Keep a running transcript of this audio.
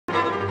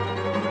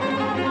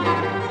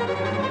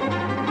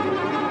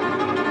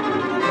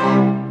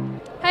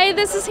Hey,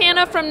 this is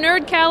Hannah from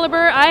Nerd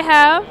Caliber. I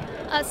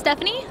have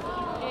Stephanie.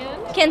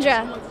 and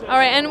Kendra. all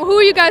right. And who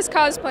are you guys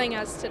cosplaying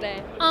as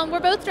today? We're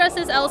both dressed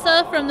as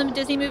Elsa from the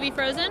Disney movie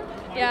Frozen.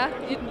 Yeah.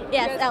 Yes, you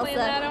guys Elsa. playing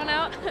that one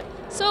out?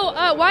 So,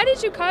 why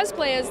did you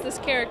cosplay as this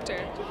character?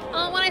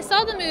 When I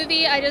saw the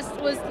movie, I just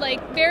was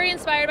like very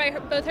inspired by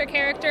both her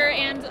character,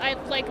 and I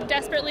like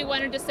desperately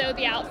wanted to sew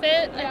the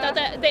outfit. I thought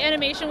that the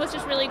animation was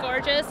just really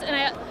gorgeous, and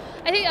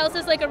I think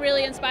Elsa's like a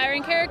really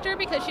inspiring character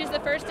because she's the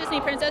first Disney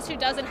princess who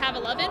doesn't have a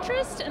love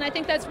interest, and I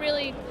think that's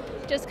really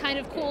just kind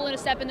of cool and a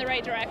step in the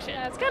right direction.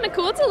 Yeah, it's kind of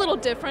cool. It's a little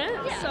different.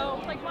 Yeah.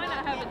 So, like, why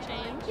not have a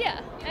change?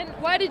 Yeah. And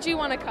why did you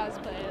want to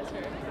cosplay as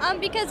her?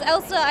 Because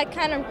Elsa, I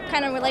kind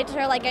of relate to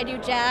her like I do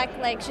Jack.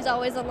 Like she's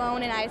always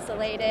alone and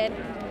isolated.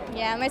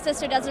 Yeah, my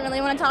sister doesn't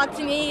really want to talk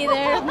to me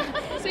either.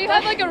 So you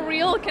have like a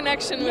real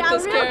connection with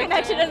this a real character.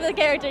 connection to the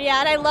character. Yeah,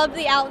 and I love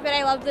the outfit.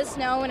 I love the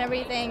snow and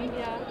everything.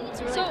 Yeah.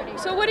 It's really pretty.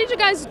 So what did you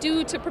guys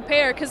do to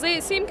prepare? Because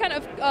they seem kind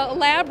of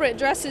elaborate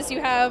dresses.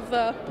 You have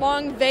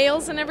long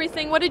veils and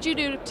everything. What did you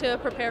do to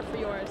prepare for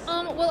yours?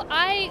 Well,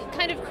 I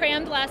kind of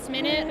crammed last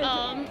minute.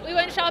 We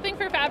went shopping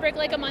for fabric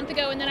like a month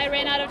ago, and then I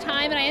ran out of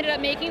time, and I ended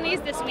up making these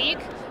this week.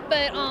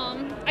 But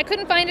I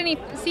couldn't find any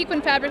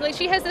sequin fabric. Like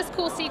she has this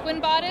cool sequin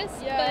bodice,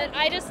 but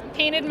I just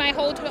painted my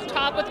whole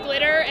top with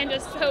glitter and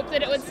just hoped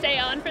that it would stay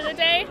on for the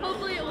day.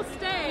 Hopefully it will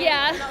stay.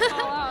 Yeah. Not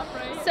fall off,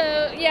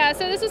 right?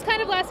 So this was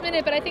kind of last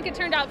minute, but I think it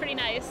turned out pretty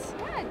nice.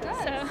 Yeah, it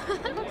does. So.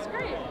 It looks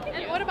great.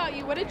 And what about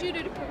you? What did you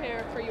do to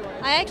prepare for yours?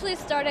 I actually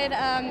started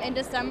in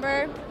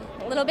December.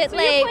 A little bit So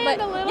you late, planned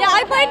but a little yeah, I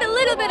ahead. planned a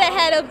little bit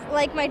ahead of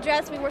like my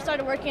dress. We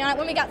started working on it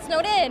when we got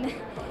snowed in.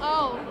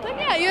 Oh, but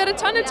yeah, you had a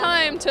ton of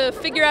time to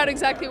figure out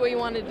exactly what you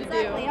wanted to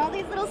Exactly. do. And all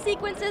these little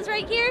sequences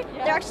right here,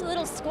 they're actually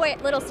little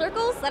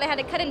circles that I had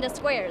to cut into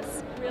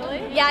squares.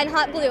 Really? Yeah, in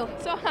hot glue.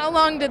 So how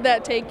long did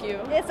that take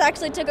you? This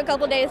actually took a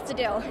couple days to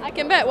do. I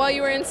can bet while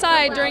you were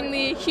inside during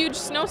the huge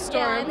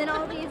snowstorm. Yeah, and then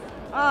all these,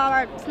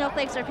 our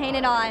snowflakes are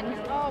painted on.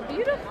 Oh,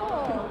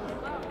 beautiful.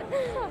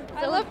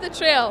 I love the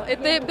trail.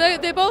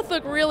 They both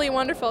look really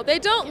wonderful. They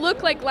don't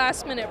look like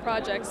last-minute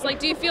projects. Like,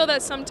 do you feel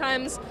that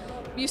sometimes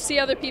you see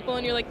other people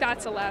and you're like,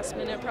 that's a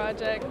last-minute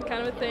project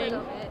kind of a thing?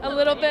 A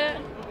little bit.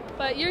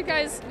 But you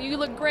guys, you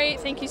look great.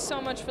 Thank you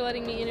so much for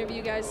letting me interview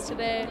you guys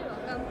today.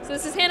 So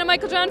this is Hannah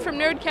Michael John from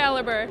Nerd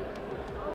Caliber.